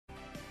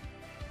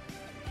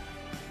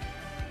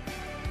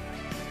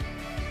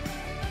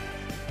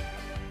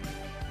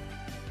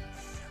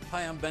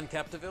Hi, I'm Ben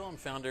Capdevielle. I'm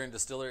founder and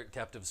distiller at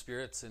Captive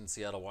Spirits in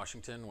Seattle,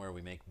 Washington, where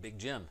we make Big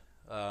Gin.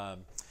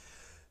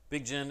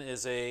 Big Gin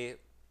is a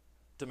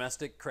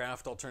domestic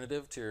craft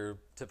alternative to your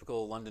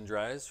typical London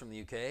Dries from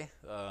the UK.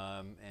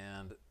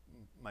 And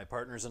my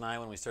partners and I,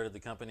 when we started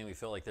the company, we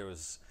felt like there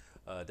was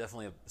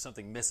definitely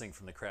something missing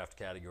from the craft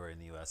category in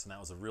the US, and that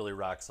was a really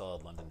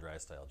rock-solid London Dry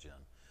style gin.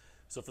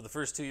 So for the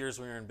first 2 years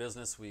we were in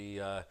business,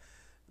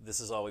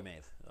 this is all we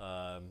made,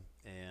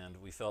 and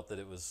we felt that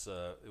it was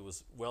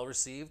well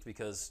received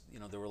because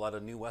there were a lot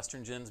of new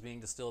Western gins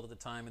being distilled at the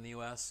time in the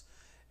U.S.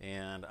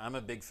 And I'm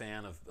a big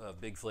fan of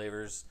big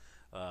flavors.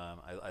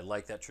 I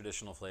like that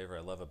traditional flavor.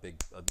 I love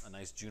a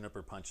nice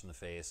juniper punch in the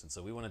face, and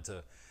so we wanted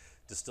to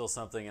distill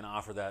something and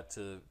offer that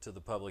to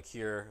the public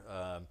here.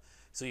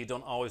 So you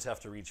don't always have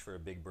to reach for a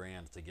big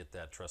brand to get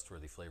that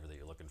trustworthy flavor that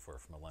you're looking for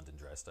from a London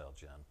Dry style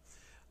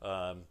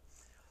gin.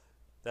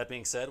 That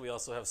being said, we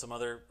also have some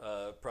other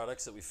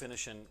products that we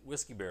finish in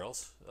whiskey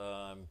barrels.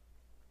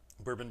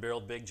 Bourbon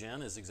barreled Big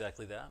Gin is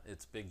exactly that.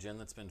 It's Big Gin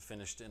that's been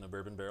finished in a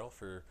bourbon barrel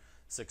for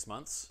 6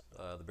 months.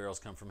 The barrels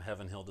come from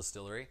Heaven Hill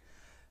Distillery.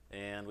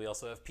 And we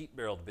also have peat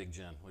barreled Big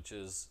Gin, which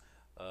is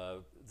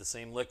the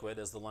same liquid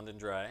as the London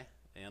Dry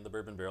and the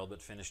bourbon barrel,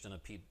 but finished in a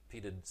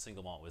peated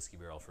single malt whiskey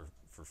barrel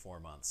for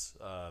 4 months.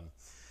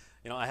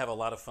 I have a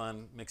lot of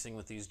fun mixing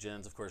with these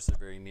gins. Of course, they're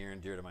very near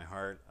and dear to my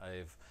heart.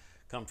 I've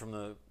come from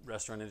the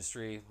restaurant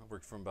industry. I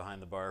worked from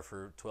behind the bar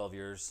for 12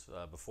 years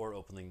before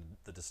opening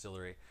the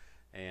distillery,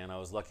 and I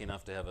was lucky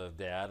enough to have a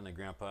dad and a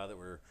grandpa that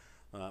were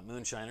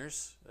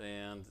moonshiners.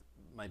 And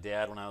my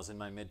dad, when I was in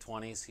my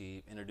mid-20s,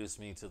 he introduced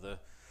me to the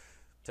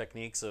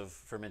techniques of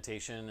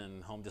fermentation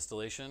and home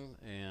distillation,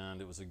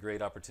 and it was a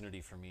great opportunity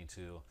for me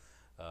to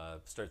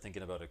start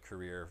thinking about a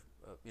career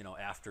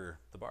after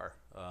the bar.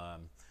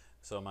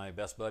 So my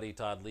best buddy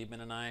Todd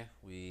Liebman and I,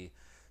 we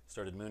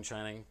started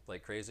moonshining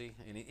like crazy.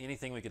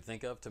 Anything we could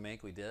think of to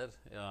make, we did.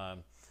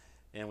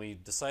 And we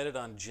decided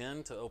on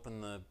gin to open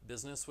the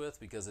business with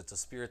because it's a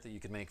spirit that you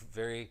can make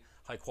very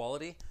high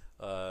quality,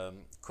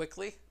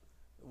 quickly,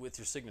 with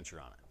your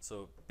signature on it.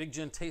 So Big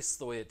Gin tastes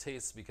the way it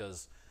tastes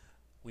because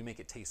we make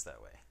it taste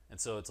that way. And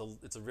so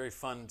it's a very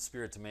fun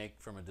spirit to make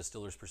from a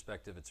distiller's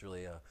perspective. It's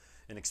really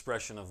an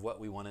expression of what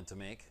we wanted to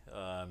make.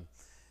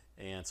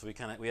 And so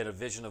we had a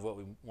vision of what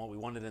we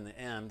wanted in the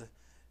end.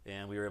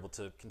 And we were able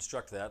to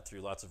construct that through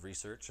lots of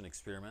research and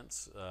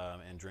experiments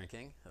and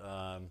drinking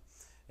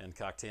and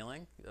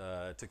cocktailing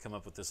to come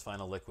up with this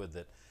final liquid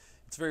that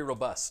it's very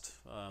robust.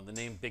 The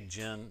name Big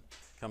Gin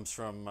comes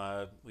from,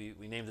 we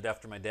named it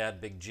after my dad,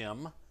 Big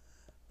Jim,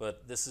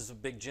 but this is a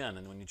big gin,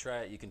 and when you try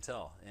it, you can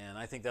tell. And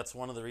I think that's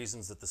one of the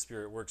reasons that the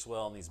spirit works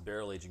well in these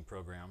barrel aging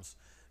programs,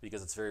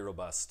 because it's very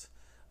robust.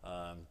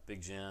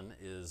 Big Gin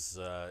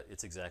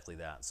it's exactly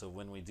that. So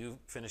when we do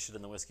finish it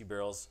in the whiskey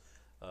barrels,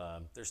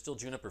 there's still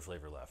juniper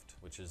flavor left,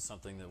 which is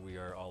something that we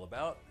are all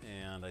about,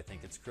 and I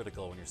think it's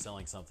critical when you're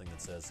selling something that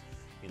says,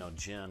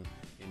 gin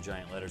in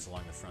giant letters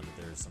along the front,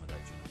 that there is some of that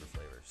juniper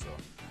flavor. So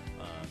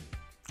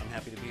I'm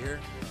happy to be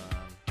here.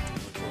 I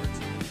look forward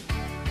to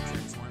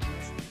sharing some more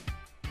information.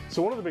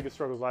 So one of the biggest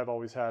struggles I've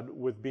always had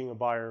with being a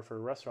buyer for a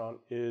restaurant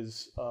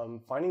is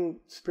finding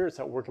spirits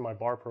that work in my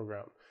bar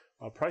program.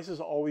 Price has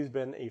always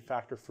been a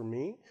factor for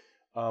me,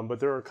 but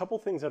there are a couple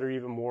things that are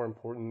even more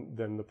important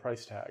than the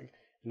price tag.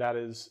 And that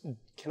is,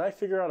 can I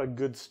figure out a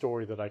good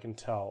story that I can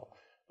tell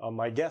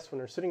my guests when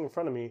they're sitting in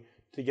front of me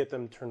to get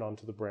them turned on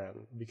to the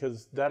brand?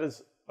 Because that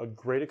is a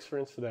great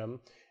experience for them,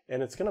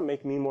 and it's going to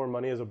make me more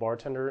money as a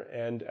bartender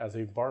and as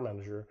a bar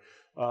manager.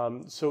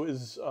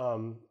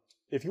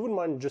 If you wouldn't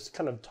mind just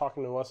kind of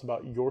talking to us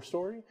about your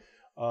story,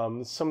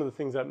 some of the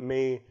things that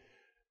may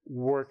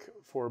work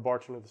for a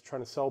bartender that's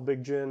trying to sell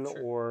Big Gin,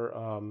 sure,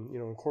 or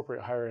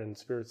incorporate higher-end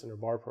spirits in their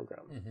bar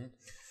program. Mm-hmm.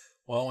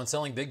 Well, when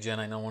selling Big Gin,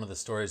 I know one of the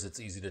stories that's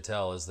easy to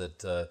tell is that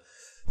the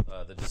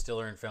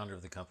distiller and founder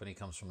of the company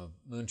comes from a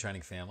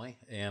moonshining family,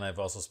 and I've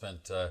also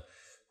spent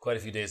quite a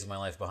few days of my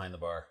life behind the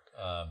bar.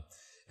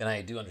 And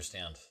I do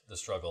understand the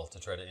struggle to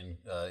try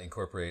to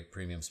incorporate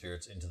premium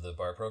spirits into the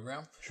bar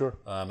program. Sure.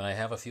 And I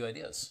have a few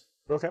ideas,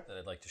 okay, that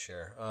I'd like to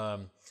share.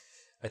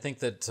 I think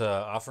that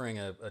offering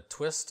a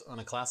twist on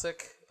a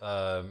classic,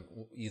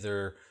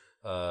 either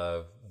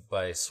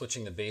by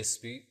switching the base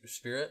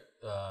spirit,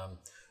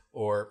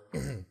 or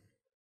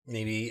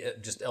maybe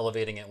just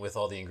elevating it with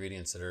all the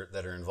ingredients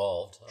that are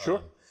involved.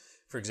 Sure.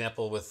 For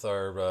example, with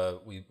our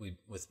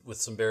with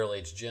some barrel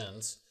aged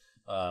gins,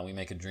 we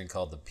make a drink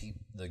called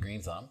the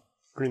Green Thumb.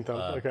 Green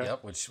Thumb. Okay.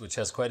 Yep, which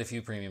has quite a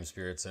few premium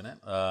spirits in it.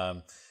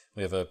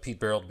 We have a peat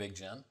barreled Big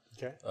Gin.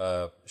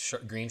 Okay.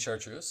 Green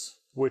Chartreuse,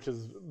 which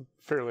is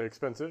fairly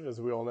expensive, as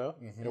we all know,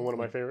 mm-hmm, and one of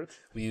my favorites.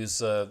 We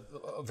use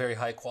very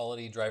high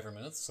quality dry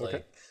vermouths,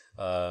 okay,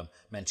 like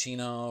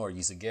Mancino or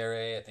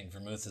Yzagare. I think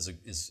vermouth is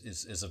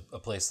a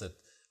place that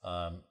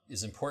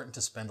is important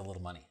to spend a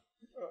little money.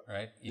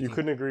 Right? You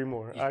couldn't agree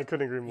more. I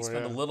couldn't agree more. You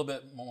spend a little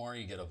bit more,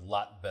 you get a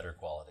lot better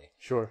quality.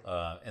 Sure.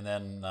 And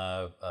then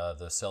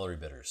the celery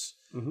bitters,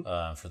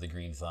 mm-hmm, for the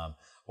Green Thumb,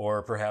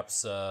 or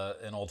perhaps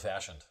an old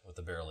fashioned with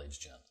the barrel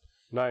aged gin.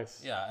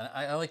 Nice. Yeah, and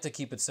I like to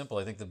keep it simple.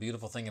 I think the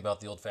beautiful thing about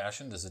the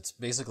old-fashioned is it's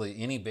basically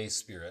any base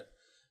spirit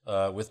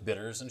with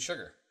bitters and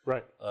sugar.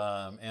 Right.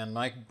 And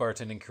my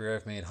bartending career,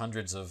 I've made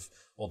hundreds of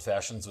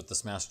old-fashions with the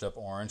smashed up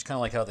orange, kind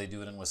of like how they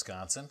do it in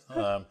Wisconsin.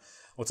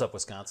 What's up,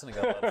 Wisconsin? I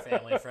got a lot of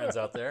family and friends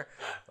out there.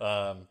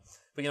 But,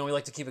 we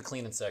like to keep it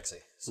clean and sexy.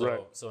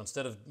 So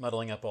instead of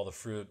muddling up all the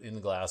fruit in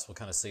the glass, we'll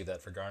kind of save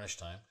that for garnish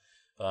time.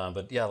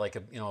 But yeah, like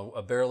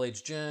a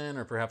barrel-aged gin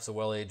or perhaps a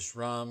well-aged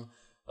rum,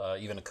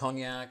 even a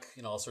cognac,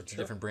 all sorts of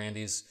different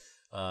brandies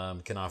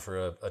can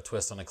offer a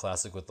twist on a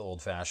classic with the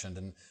old-fashioned.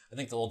 And I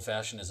think the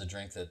old-fashioned is a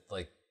drink that,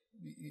 like,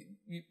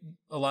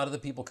 a lot of the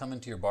people come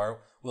into your bar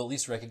will at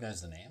least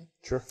recognize the name.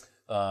 Sure.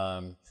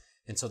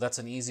 And so that's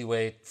an easy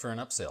way for an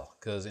upsell,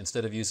 because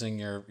instead of using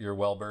your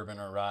well bourbon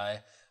or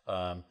rye,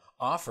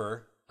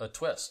 offer a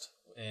twist.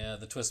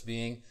 And the twist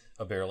being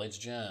a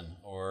barrel-aged gin,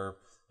 or,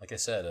 like I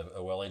said,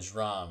 a well-aged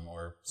rum,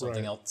 or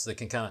something else that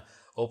can kind of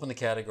open the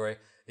category.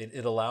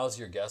 It allows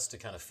your guests to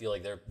kind of feel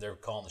like they're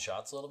calling the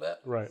shots a little bit.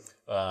 Right.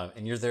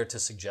 And you're there to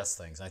suggest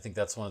things. And I think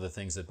that's one of the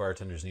things that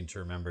bartenders need to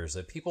remember, is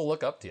that people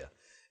look up to you.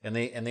 And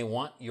they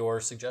want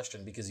your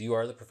suggestion because you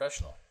are the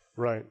professional.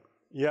 Right.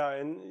 Yeah,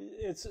 and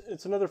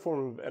it's another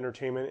form of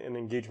entertainment and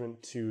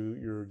engagement to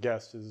your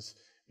guest, is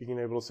being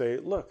able to say,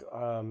 look,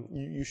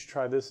 you should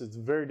try this. It's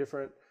very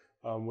different,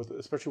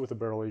 especially with a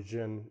barrel-aged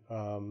gin.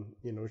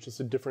 It's just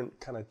a different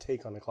kind of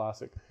take on a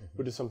classic,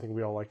 which is something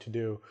we all like to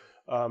do.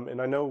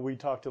 And I know we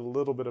talked a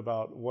little bit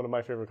about one of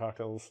my favorite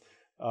cocktails,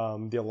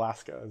 the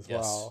Alaska as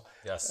well.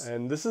 Yes.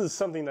 And this is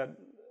something that,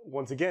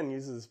 once again,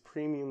 uses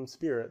premium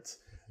spirits,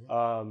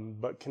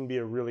 but can be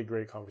a really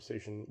great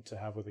conversation to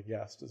have with a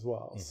guest as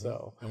well.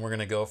 So, and we're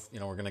gonna go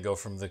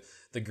from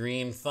the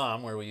green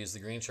thumb, where we use the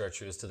green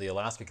chartreuse, to the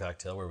Alaska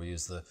cocktail, where we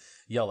use the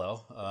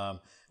yellow. And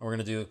we're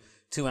gonna do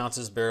 2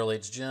 ounces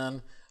barrel-aged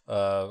gin,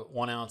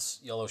 1 ounce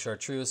yellow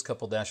chartreuse,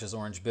 couple dashes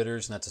orange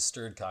bitters, and that's a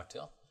stirred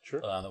cocktail.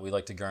 Sure. That we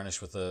like to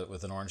garnish with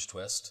an orange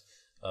twist.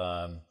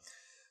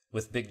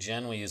 With Big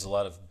Gin, we use a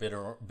lot of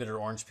bitter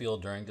orange peel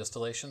during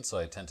distillation, so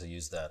I tend to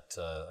use that.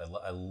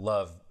 I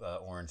love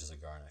orange as a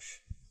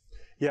garnish.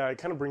 Yeah, it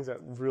kind of brings that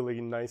really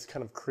nice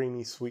kind of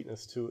creamy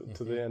sweetness to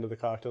the end of the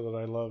cocktail that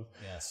I love.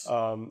 Yes.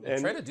 And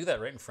try to do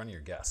that right in front of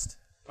your guest.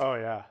 Oh,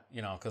 yeah.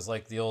 Because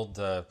like the old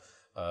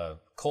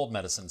cold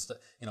medicines,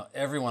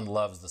 everyone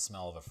loves the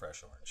smell of a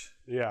fresh orange.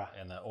 Yeah.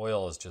 And the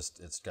oil is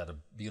it's got a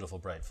beautiful,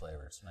 bright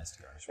flavor. It's nice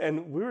to garnish.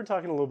 And we were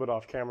talking a little bit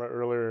off camera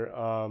earlier,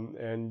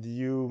 and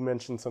you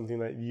mentioned something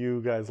that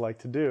you guys like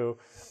to do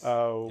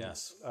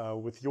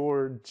with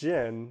your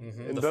gin,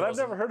 and that I've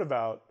never heard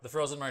about. The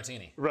frozen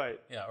martini. Right.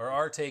 Yeah, or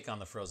our take on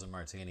the frozen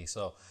martini.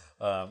 So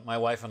my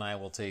wife and I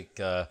will take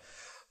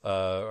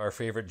our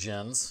favorite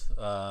gins,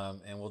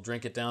 and we'll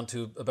drink it down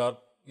to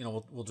about,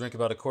 we'll drink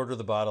about a quarter of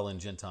the bottle in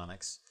gin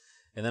tonics.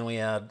 And then we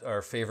add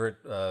our favorite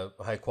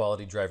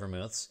high-quality dry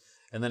vermouths,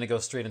 and then it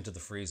goes straight into the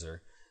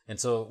freezer. And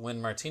so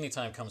when martini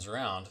time comes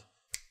around,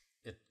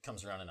 it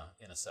comes around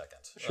in a second.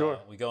 Sure.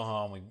 We go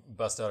home, we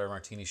bust out our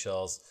martini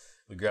shells,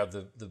 we grab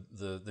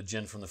the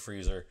gin from the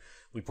freezer,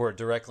 we pour it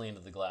directly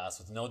into the glass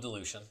with no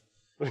dilution.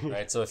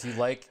 Right. So if you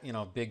like,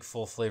 big,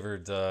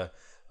 full-flavored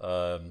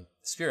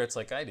spirits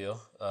like I do,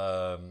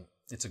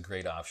 it's a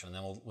great option. And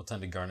then we'll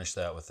tend to garnish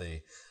that with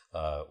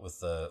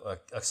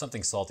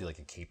something salty like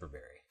a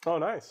caperberry. Oh,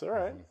 nice. All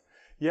right.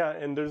 Yeah,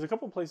 and there's a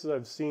couple places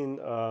I've seen,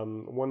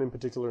 one in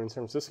particular in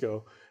San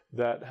Francisco,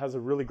 that has a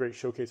really great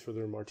showcase for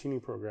their martini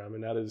program,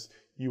 and that is,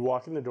 you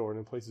walk in the door and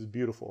the place is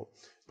beautiful,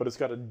 but it's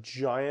got a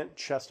giant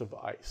chest of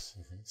ice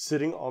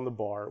sitting on the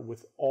bar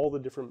with all the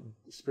different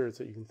spirits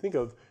that you can think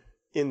of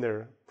in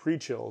there,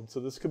 pre-chilled. So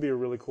this could be a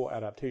really cool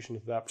adaptation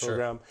to that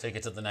program. Sure. Take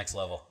it to the next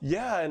level.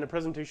 Yeah, and the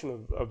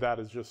presentation of that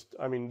is just,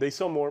 they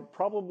sell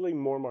probably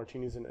more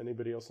martinis than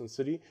anybody else in the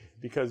city,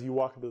 because you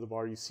walk into the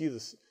bar, you see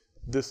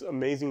this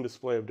amazing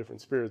display of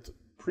different spirits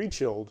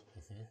pre-chilled,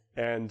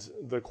 and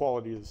the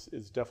quality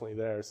is definitely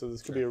there. So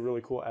this could be a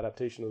really cool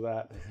adaptation of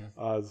that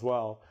as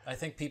well. I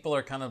think people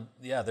are kind of,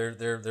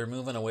 they're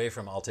moving away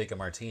from I'll take a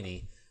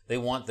martini. They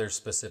want their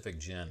specific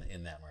gin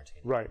in that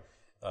martini. Right.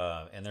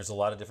 And there's a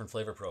lot of different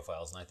flavor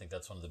profiles, and I think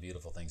that's one of the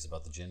beautiful things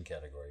about the gin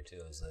category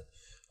too, is that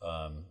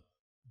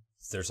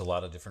there's a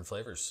lot of different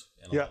flavors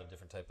and a lot of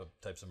different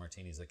types of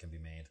martinis that can be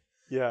made.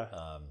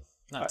 Yeah.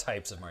 Not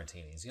types of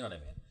martinis, you know what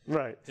I mean?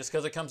 Right. Just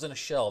because it comes in a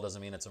shell doesn't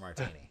mean it's a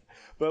martini.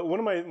 But one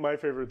of my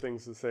favorite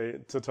things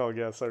to tell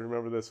guests, I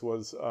remember this,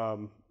 was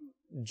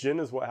gin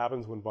is what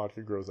happens when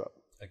vodka grows up.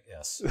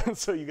 Yes.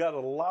 So you got a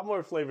lot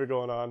more flavor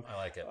going on. I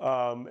like it.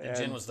 And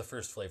gin was the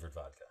first flavored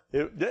vodka.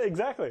 Yeah,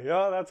 exactly.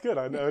 Oh, that's good.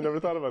 I never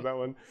thought about that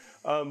one.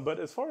 But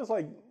as far as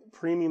like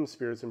premium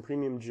spirits and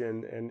premium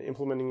gin and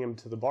implementing them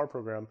to the bar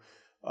program,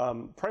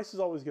 price is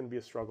always going to be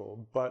a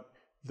struggle. But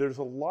there's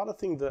a lot of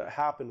things that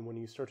happen when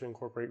you start to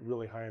incorporate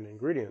really high-end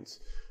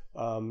ingredients.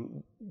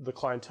 the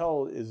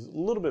clientele is a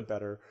little bit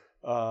better.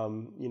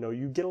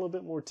 You get a little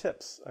bit more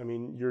tips. I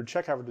mean, your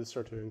check averages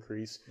start to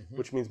increase,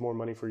 which means more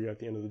money for you at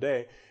the end of the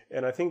day.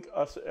 And I think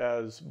us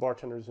as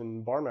bartenders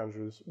and bar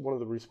managers, one of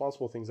the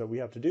responsible things that we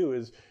have to do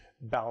is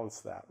balance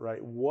that,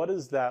 right? What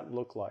does that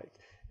look like?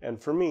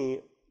 And for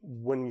me,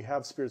 when you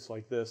have spirits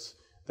like this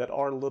that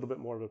are a little bit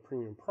more of a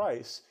premium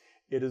price,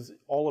 it is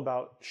all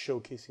about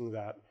showcasing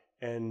that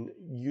and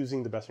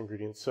using the best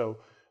ingredients. So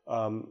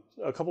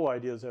a couple of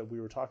ideas that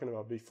we were talking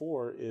about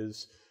before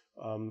is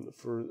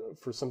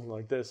for something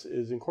like this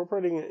is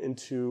incorporating it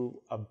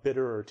into a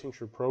bitter or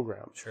tincture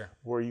program. Sure.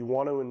 Where you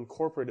want to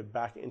incorporate it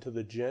back into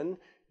the gin,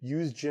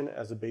 use gin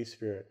as a base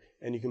spirit,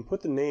 and you can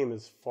put the name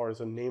as far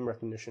as a name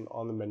recognition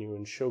on the menu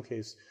and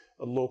showcase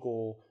a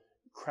local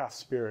craft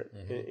spirit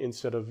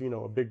instead of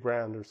a big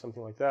brand or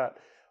something like that.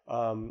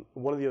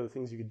 One of the other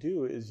things you could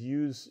do is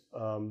use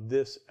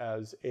this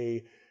as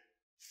a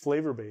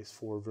flavor base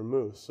for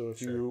vermouth. So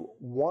if you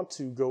want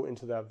to go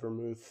into that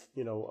vermouth,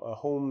 a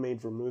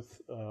homemade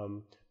vermouth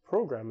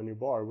program in your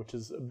bar, which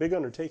is a big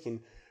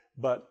undertaking,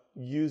 but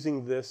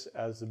using this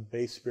as a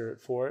base spirit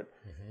for it,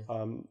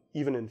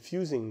 even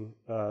infusing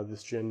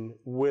this gin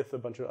with a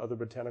bunch of other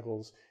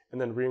botanicals and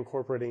then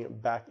reincorporating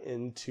it back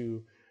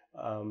into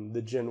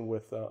the gin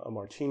with a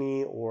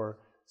martini or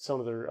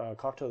some other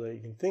cocktail that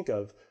you can think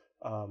of,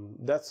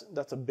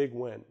 that's a big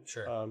win.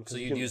 Sure. So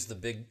you'd use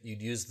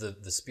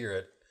the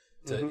spirit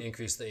to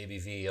increase the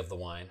ABV of the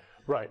wine.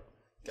 Right.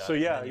 So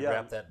you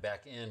wrap that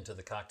back into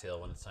the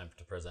cocktail when it's time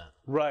to present.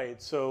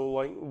 Right. So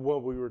like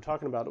what we were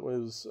talking about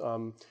was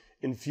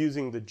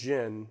infusing the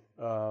gin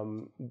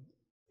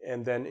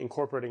and then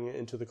incorporating it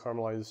into the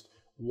caramelized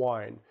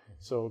wine.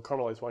 So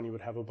caramelized wine, you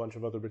would have a bunch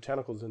of other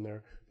botanicals in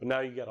there, but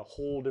now you get a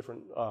whole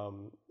different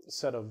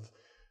set of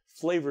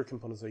flavor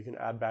components that you can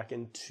add back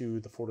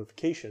into the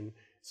fortification.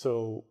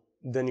 So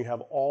then you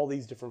have all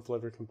these different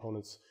flavor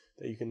components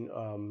that you can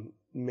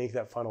make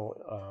that final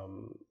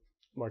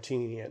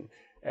martini in.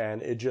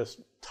 And it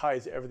just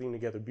ties everything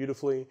together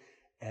beautifully,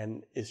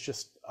 and it's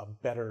just a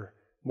better,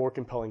 more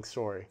compelling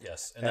story.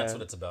 Yes, and that's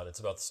what it's about. It's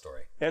about the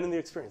story. And in the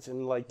experience,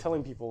 and like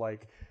telling people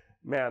like,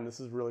 man, this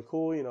is really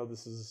cool.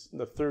 This is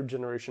the third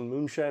generation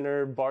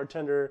moonshiner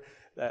bartender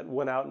that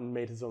went out and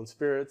made his own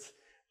spirits.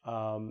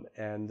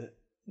 And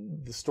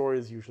the story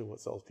is usually what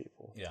sells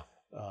people. Yeah.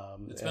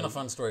 It's been a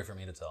fun story for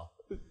me to tell.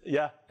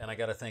 Yeah. And I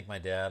got to thank my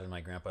dad and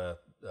my grandpa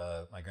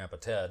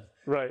Ted,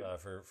 right,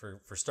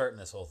 for starting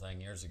this whole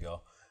thing years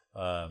ago.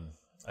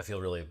 I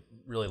feel really,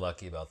 really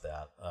lucky about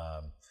that.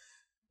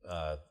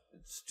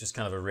 It's just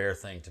kind of a rare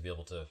thing to be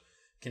able to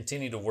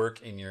continue to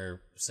work in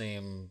your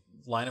same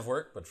line of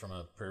work, but from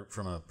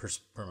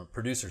a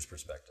producer's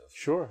perspective.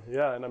 Sure,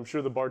 yeah, and I'm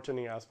sure the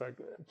bartending aspect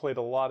played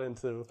a lot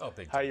into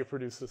how you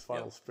produce this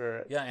final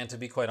spirit. Yeah, and to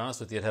be quite honest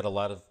with you, it had a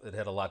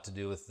lot to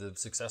do with the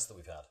success that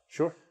we've had.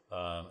 Sure,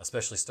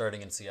 especially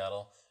starting in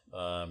Seattle,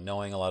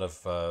 knowing a lot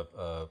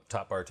of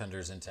top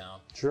bartenders in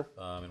town. Sure,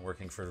 and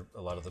working for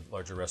a lot of the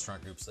larger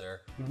restaurant groups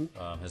there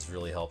has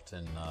really helped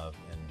in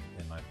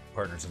my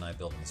partners and I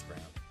building this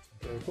brand.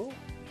 Very cool,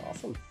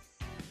 awesome.